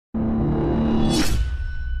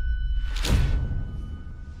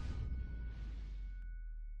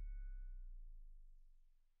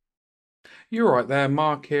You're right there,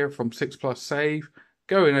 Mark here from 6 Plus Save,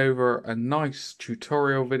 going over a nice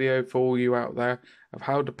tutorial video for all you out there of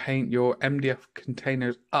how to paint your MDF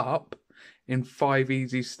containers up in 5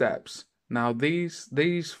 easy steps. Now these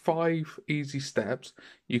 5 easy steps,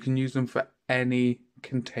 you can use them for any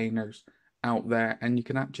containers out there, and you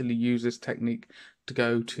can actually use this technique to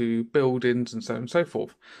go to buildings and so on and so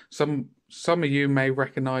forth. Some of you may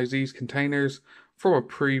recognize these containers from a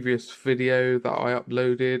previous video that I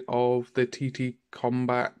uploaded of the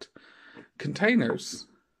TTCombat containers.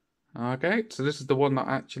 Okay, so this is the one that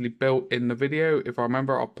I actually built in the video. If I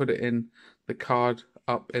remember, I'll put it in the card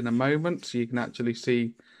up in a moment so you can actually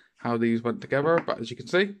see how these went together. But as you can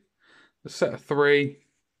see, the set of 3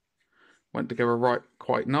 went together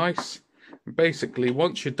quite nice. Basically,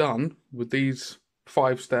 once you're done with these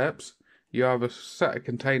 5 steps, you have a set of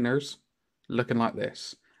containers looking like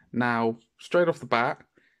this. Now, straight off the bat,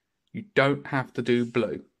 you don't have to do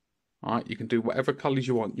blue. Alright, you can do whatever colours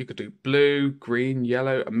you want. You could do blue, green,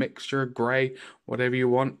 yellow, a mixture, grey, whatever you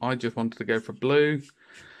want. I just wanted to go for blue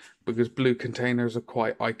because blue containers are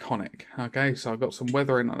quite iconic. Okay, so I've got some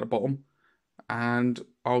weathering at the bottom, and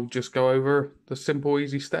I'll just go over the simple,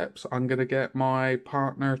 easy steps. I'm going to get my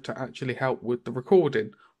partner to actually help with the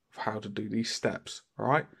recording of how to do these steps.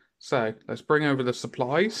 Alright, so let's bring over the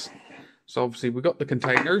supplies. So obviously we've got the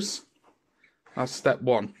containers. That's step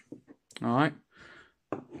 1. Alright,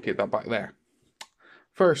 get that back there.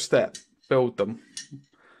 First step, build them.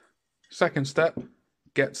 Second step,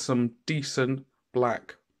 get some decent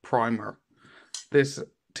black primer. This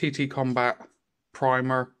TTCombat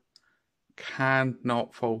primer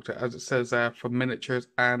cannot fault it, as it says there, for miniatures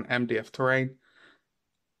and MDF terrain.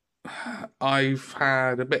 I've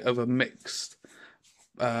had a bit of a mixed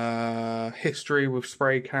history with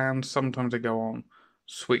spray cans. Sometimes they go on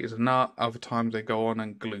sweet as a nut, other times they go on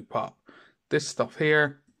and gloop up. This stuff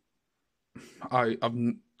here, I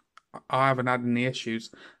haven't had any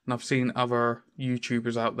issues, and I've seen other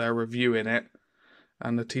YouTubers out there reviewing it,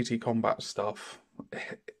 and the TTCombat stuff,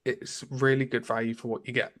 it's really good value for what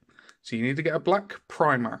you get. So you need to get a black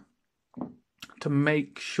primer to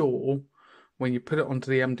make sure when you put it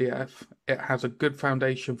onto the MDF, it has a good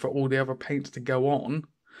foundation for all the other paints to go on,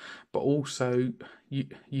 but also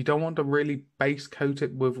you don't want to really base coat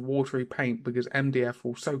it with watery paint because MDF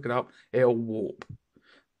will soak it up, it'll warp.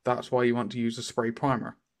 That's why you want to use a spray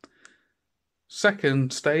primer.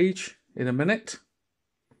 Second stage, in a minute,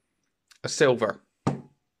 a silver.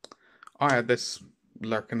 I had this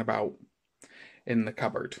lurking about in the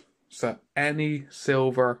cupboard. So any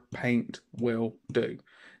silver paint will do.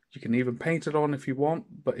 You can even paint it on if you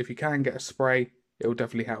want, but if you can get a spray, it will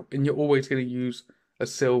definitely help. And you're always going to use a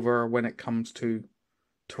silver when it comes to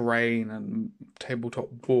terrain and tabletop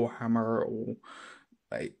Warhammer or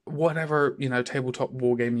whatever, tabletop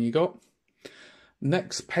wargaming you got.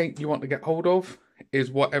 Next paint you want to get hold of is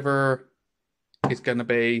whatever is going to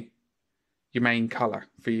be your main colour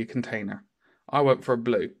for your container. I went for a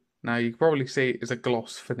blue. Now you can probably see it's a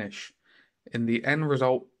gloss finish. In the end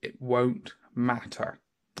result, it won't matter.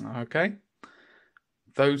 Okay?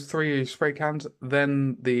 Those 3 spray cans.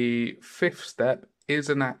 Then the 5th step is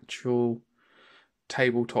an actual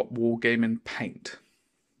tabletop wargaming paint.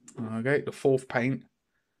 Okay, the 4th paint,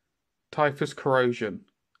 Typhus Corrosion.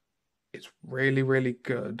 It's really, really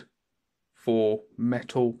good for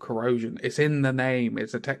metal corrosion. It's in the name.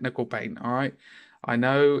 It's a technical paint, alright? I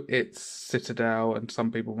know it's Citadel, and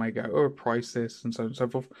some people may go, oh, price this, and so on and so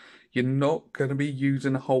forth. You're not going to be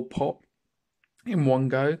using a whole pot in one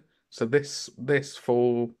go. So this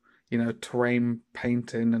for, terrain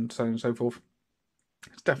painting and so on and so forth,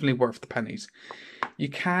 it's definitely worth the pennies. You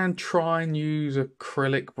can try and use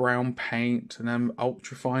acrylic brown paint and then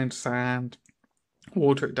ultrafine sand,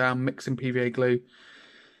 water it down, mix in PVA glue.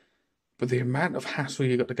 But the amount of hassle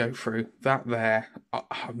you got to go through,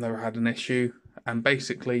 I've never had an issue. And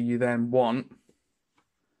basically you then want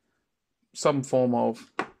some form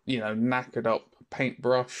of, knackered up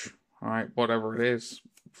paintbrush, alright, whatever it is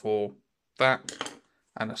for that,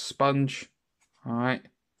 and a sponge, alright.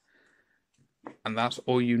 And that's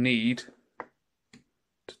all you need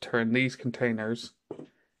to turn these containers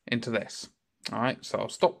into this. Alright, so I'll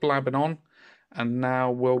stop blabbing on, and now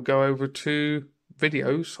we'll go over to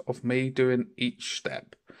videos of me doing each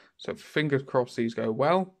step. So fingers crossed these go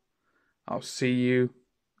well. I'll see you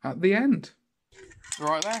at the end.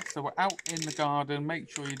 Right there, so we're out in the garden. Make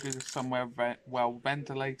sure you do this somewhere well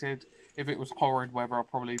ventilated. If it was horrid weather, I'll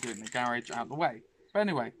probably do it in the garage out the way. But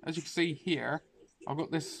anyway, as you can see here, I've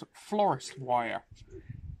got this florist wire.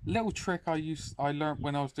 Little trick I learnt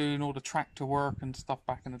when I was doing all the tractor work and stuff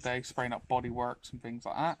back in the day, spraying up bodyworks and things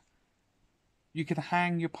like that. you can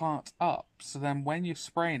hang your parts up, so then when you're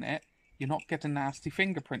spraying it, you're not getting nasty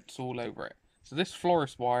fingerprints all over it. So this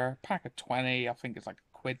florist wire, pack of 20, I think it's like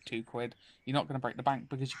 £1, £2. You're not going to break the bank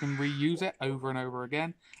because you can reuse it over and over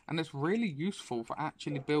again. And it's really useful for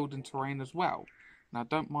actually building terrain as well. Now,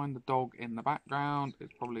 don't mind the dog in the background.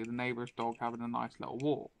 It's probably the neighbour's dog having a nice little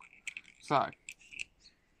walk. So,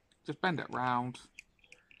 just bend it round.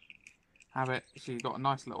 Have it so you've got a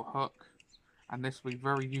nice little hook. And this will be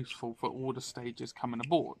very useful for all the stages coming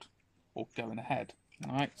aboard or going ahead.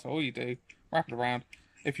 Alright, so all you do, wrap it around.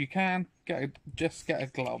 If you can, just get a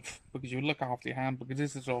glove because you look after your hand, because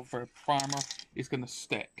this is all for a primer, it's going to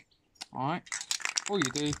stick. Alright, all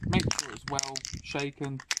you do, make sure it's well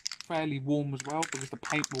shaken, fairly warm as well, because the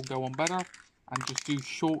paint will go on better, and just do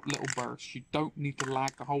short little bursts. You don't need to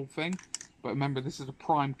lag the whole thing, but remember this is a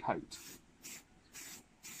prime coat.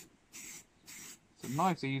 So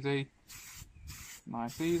nice, easy.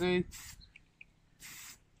 Nice, easy.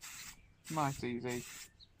 Nice, easy.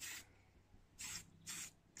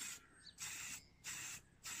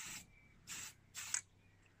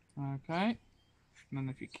 Okay. And then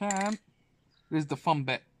if you can, this is the fun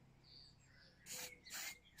bit.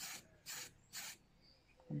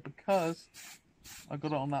 And because I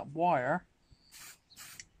got it on that wire,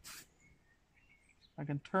 I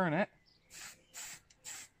can turn it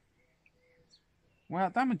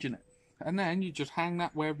without damaging it. And then you just hang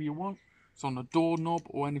that wherever you want. It's on a doorknob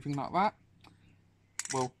or anything like that.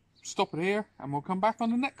 We'll stop it here and we'll come back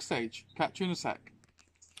on the next stage. Catch you in a sec.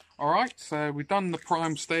 Alright, so we've done the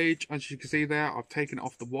prime stage. As you can see there, I've taken it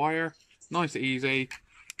off the wire. Nice and easy.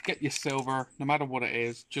 Get your silver, no matter what it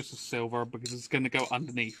is, just a silver, because it's going to go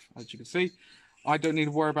underneath. As you can see, I don't need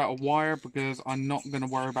to worry about a wire because I'm not going to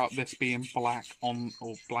worry about this being black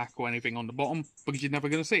or anything on the bottom, because you're never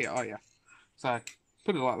going to see it, are you? So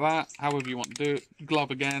put it like that, however you want to do it.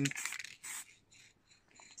 Glove again.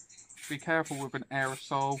 Be careful with an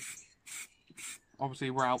aerosol.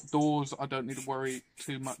 Obviously we're outdoors, I don't need to worry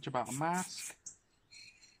too much about a mask.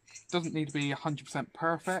 Doesn't need to be 100%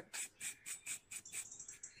 perfect,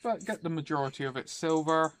 but get the majority of it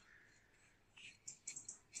silver.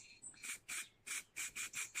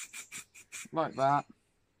 Like that.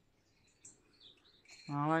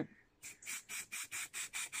 Alright.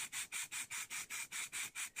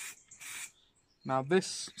 Now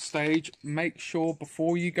this stage, make sure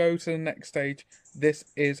before you go to the next stage, this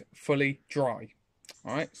is fully dry.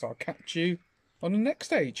 Alright, so I'll catch you on the next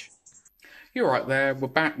stage. You're right there, we're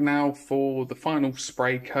back now for the final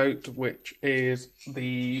spray coat, which is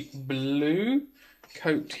the blue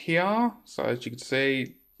coat here. So as you can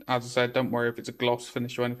see, as I said, don't worry if it's a gloss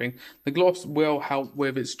finish or anything. The gloss will help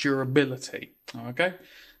with its durability. Okay,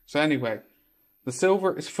 so anyway, the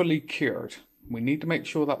silver is fully cured. We need to make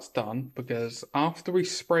sure that's done, because after we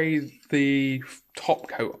spray the top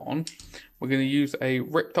coat on, we're going to use a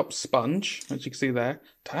ripped up sponge, as you can see there,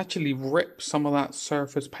 to actually rip some of that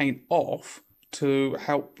surface paint off to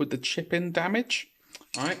help with the chipping damage.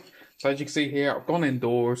 Alright, so as you can see here, I've gone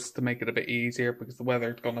indoors to make it a bit easier because the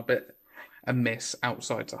weather's gone a bit amiss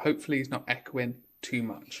outside, so hopefully it's not echoing too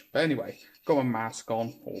much. But anyway, got my mask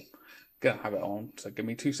on, or gonna have it on, so give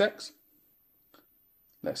me 2 secs.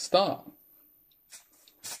 Let's start.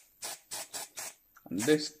 And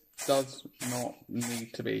this does not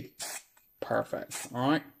need to be perfect,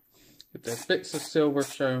 alright? If there's bits of silver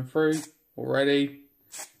showing through already,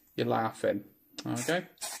 you're laughing, okay?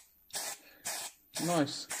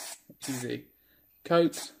 Nice, easy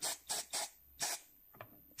coat.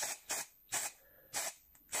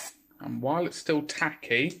 And while it's still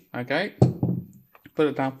tacky, okay, put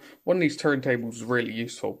it down. One of these turntables is really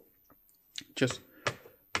useful. Just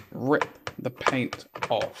rip the paint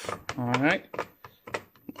off, alright?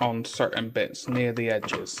 On certain bits near the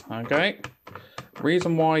edges, okay?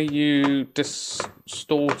 Reason why you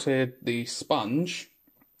distorted the sponge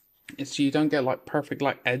is so you don't get like perfect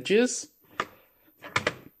like edges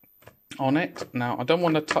on it. Now I don't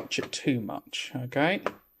want to touch it too much, okay?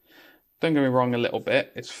 Don't get me wrong, a little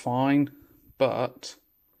bit, it's fine, but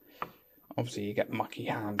obviously you get mucky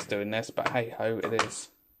hands doing this, but hey ho, it is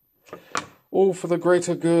all for the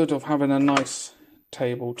greater good of having a nice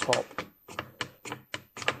tabletop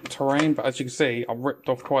terrain. But as you can see, I've ripped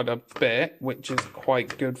off quite a bit, which is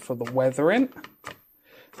quite good for the weathering.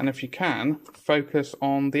 And if you can, focus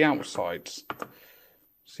on the outsides.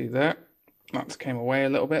 See there? That came away a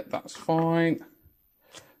little bit, that's fine.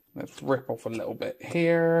 Let's rip off a little bit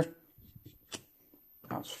here.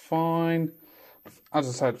 That's fine. As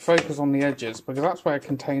I said, focus on the edges, because that's where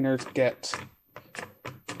containers get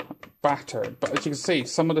battered. But as you can see,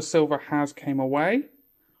 some of the silver has came away.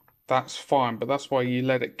 that's fine, but that's why you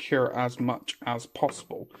let it cure as much as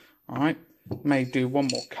possible. Alright, may do one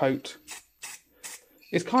more coat.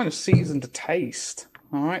 It's kind of seasoned to taste.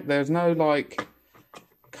 Alright, there's no like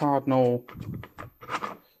cardinal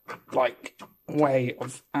like way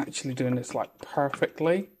of actually doing this like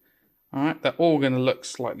perfectly. Alright, they're all going to look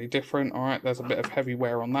slightly different. Alright, there's a bit of heavy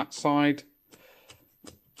wear on that side.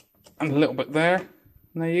 And a little bit there.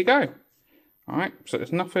 And there you go. Alright, so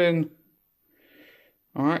there's nothing...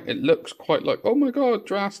 Alright, it looks quite like, oh my god,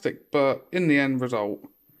 drastic. But in the end result,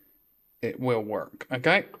 it will work.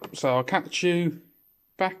 Okay, so I'll catch you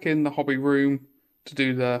back in the hobby room to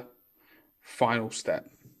do the final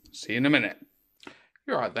step. See you in a minute.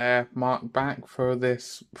 You're right there, Mark, back for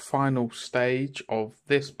this final stage of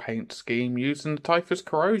this paint scheme using the Typhus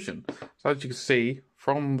Corrosion. So as you can see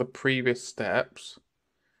from the previous steps,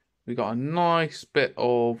 we got a nice bit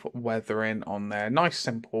of weathering on there. Nice,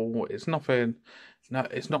 simple. It's nothing. No,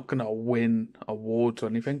 it's not going to win awards or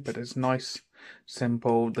anything, but it's nice,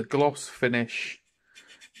 simple. The gloss finish,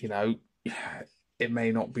 you know, it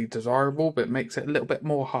may not be desirable, but it makes it a little bit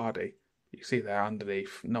more hardy. You see there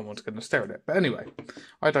underneath, no one's going to stare at it. But anyway,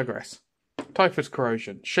 I digress. Typhus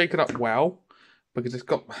Corrosion. Shake it up well, because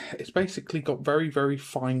it's basically got very, very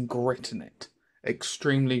fine grit in it.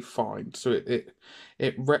 Extremely fine. So it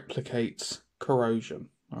replicates corrosion.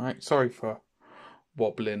 Alright, sorry for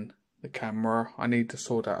wobbling the camera. I need to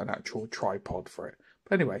sort out an actual tripod for it.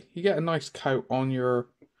 But anyway, you get a nice coat on your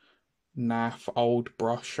naff old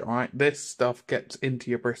brush. Alright, this stuff gets into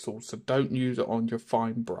your bristles, so don't use it on your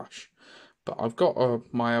fine brush. But I've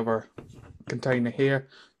got my other container here,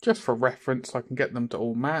 just for reference, so I can get them to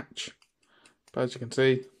all match. But as you can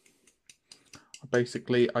see,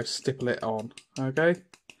 basically I stipple it on, okay?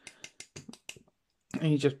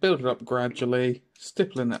 And you just build it up gradually,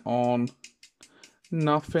 stippling it on.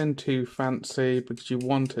 Nothing too fancy, because you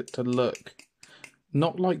want it to look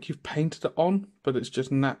not like you've painted it on, but it's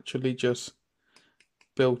just naturally just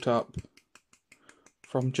built up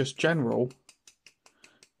from just general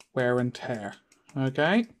wear and tear.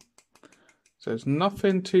 Okay, so it's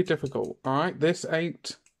nothing too difficult. All right, this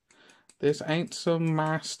ain't some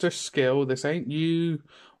master skill. This ain't you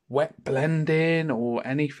wet blending or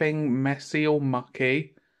anything messy or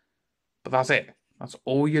mucky. But that's it. That's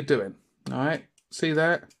all you're doing. All right, see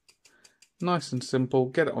that? Nice and simple.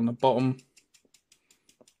 Get it on the bottom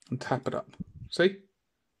and tap it up. See?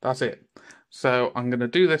 That's it. So I'm going to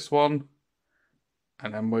do this one,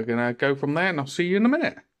 and then we're going to go from there, and I'll see you in a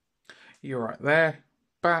minute. You're right there,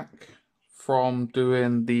 back from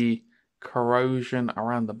doing the corrosion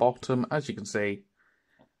around the bottom. As you can see,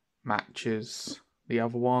 matches the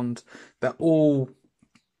other ones. They're all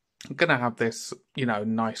going to have this, you know,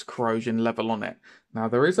 nice corrosion level on it. Now,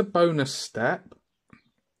 there is a bonus step.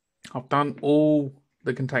 I've done all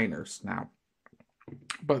the containers now,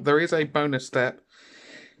 but there is a bonus step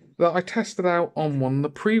that I tested out on one of the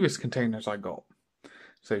previous containers I got.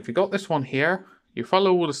 So if you got this one here, you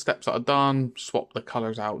follow all the steps that I've done, swap the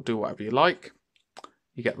colours out, do whatever you like,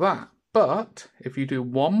 you get that. But if you do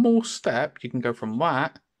one more step, you can go from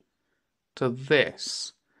that to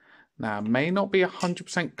this. Now, it may not be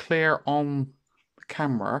 100% clear on the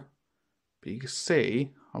camera, but you can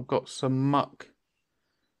see I've got some muck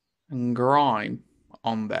and grime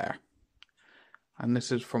on there. And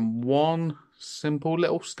this is from one simple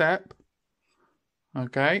little step,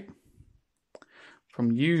 okay,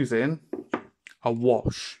 from using a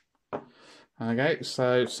wash. Okay,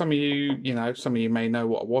 so some of you may know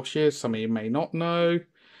what a wash is, some of you may not know.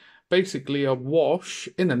 Basically, a wash,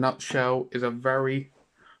 in a nutshell, is a very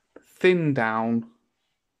thin down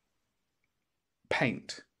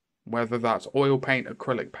paint. Whether that's oil paint,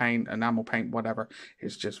 acrylic paint, enamel paint, whatever.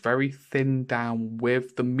 It's just very thin down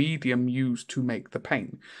with the medium used to make the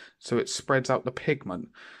paint. So it spreads out the pigment.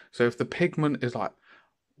 So if the pigment is like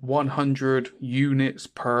 100 units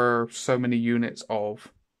per so many units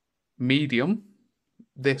of medium,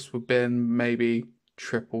 this would be maybe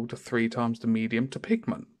triple to 3 times the medium to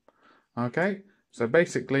pigment. Okay, so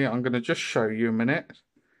basically I'm going to just show you a minute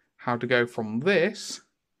how to go from this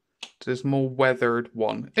to this more weathered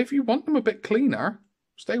one. If you want them a bit cleaner,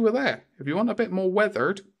 stay with there. If you want a bit more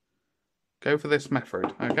weathered, go for this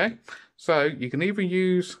method. Okay, so you can either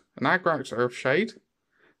use an Agrax Earth Shade,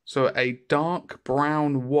 so a dark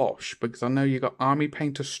brown wash, because I know you got Army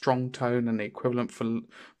Painter Strong Tone and the equivalent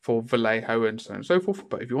for Vallejo and so on and so forth.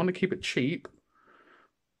 But if you want to keep it cheap,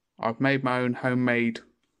 I've made my own homemade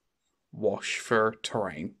wash for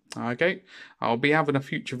terrain. Okay, I'll be having a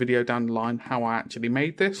future video down the line how I actually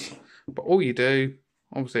made this. But all you do,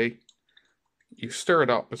 obviously, you stir it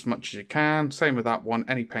up as much as you can. Same with that one.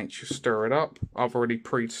 Any paint, you stir it up. I've already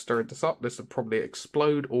pre-stirred this up. This will probably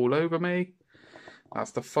explode all over me.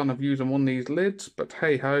 That's the fun of using one of these lids, but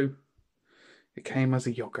hey ho, it came as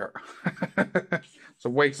a yogurt. It's a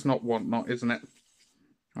waste not want not, isn't it?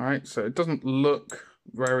 Alright, so it doesn't look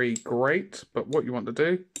very great, but what you want to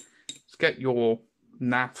do is get your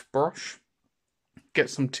naff brush, get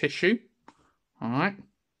some tissue. Alright,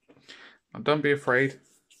 now don't be afraid.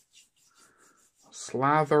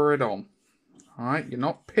 Slather it on. Alright, you're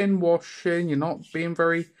not pin washing, you're not being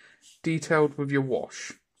very detailed with your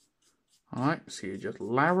wash. Alright, so you just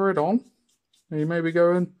lather it on. Now you may be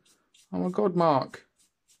going, oh my god, Mark,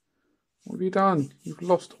 what have you done? You've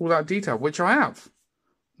lost all that detail, which I have.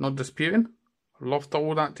 Not disputing, I've lost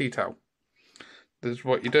all that detail. This is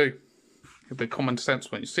what you do. It'll be common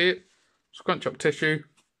sense when you see it. Scrunch up tissue,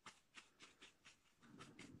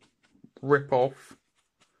 rip off,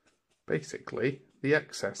 basically, the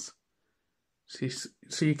excess.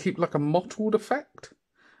 So you keep like a mottled effect,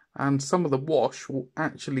 and some of the wash will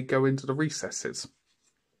actually go into the recesses.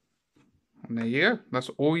 And there you go, that's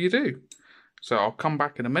all you do. So I'll come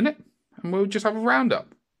back in a minute and we'll just have a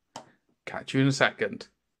roundup. Catch you in a second.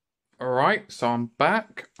 Alright, so I'm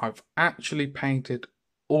back. I've actually painted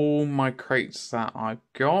all my crates that I've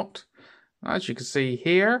got. As you can see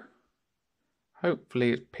here,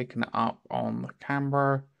 hopefully it's picking it up on the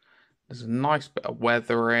camera. There's a nice bit of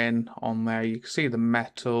weathering on there. You can see the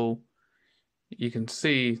metal. You can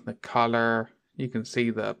see the colour. You can see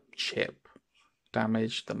the chip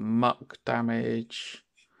damage, the muck damage.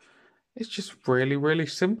 It's just really, really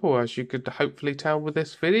simple, as you could hopefully tell with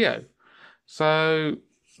this video. So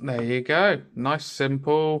there you go. Nice,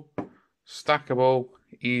 simple, stackable,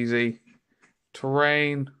 easy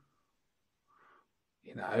terrain.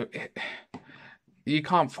 You know, you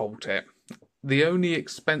can't fault it. The only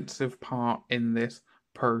expensive part in this,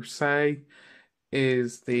 per se,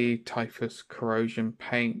 is the typhus corrosion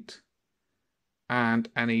paint and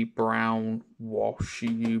any brown wash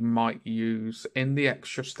you might use in the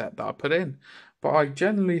extra step that I put in. But I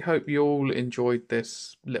generally hope you all enjoyed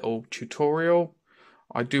this little tutorial.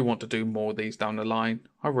 I do want to do more of these down the line.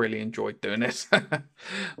 I really enjoyed doing this.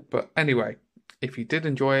 But anyway, if you did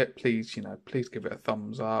enjoy it, please, please give it a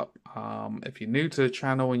thumbs up. If you're new to the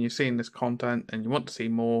channel and you're seeing this content and you want to see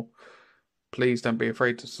more, please don't be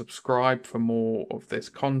afraid to subscribe for more of this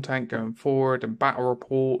content going forward, and battle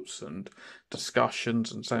reports and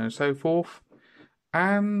discussions and so on and so forth.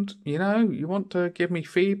 And, you want to give me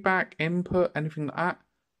feedback, input, anything like that,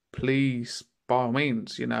 please, by all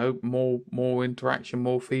means, more interaction,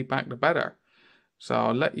 more feedback, the better. So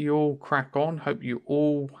I'll let you all crack on. Hope you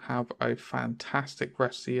all have a fantastic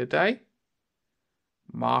rest of your day.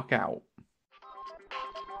 Mark out.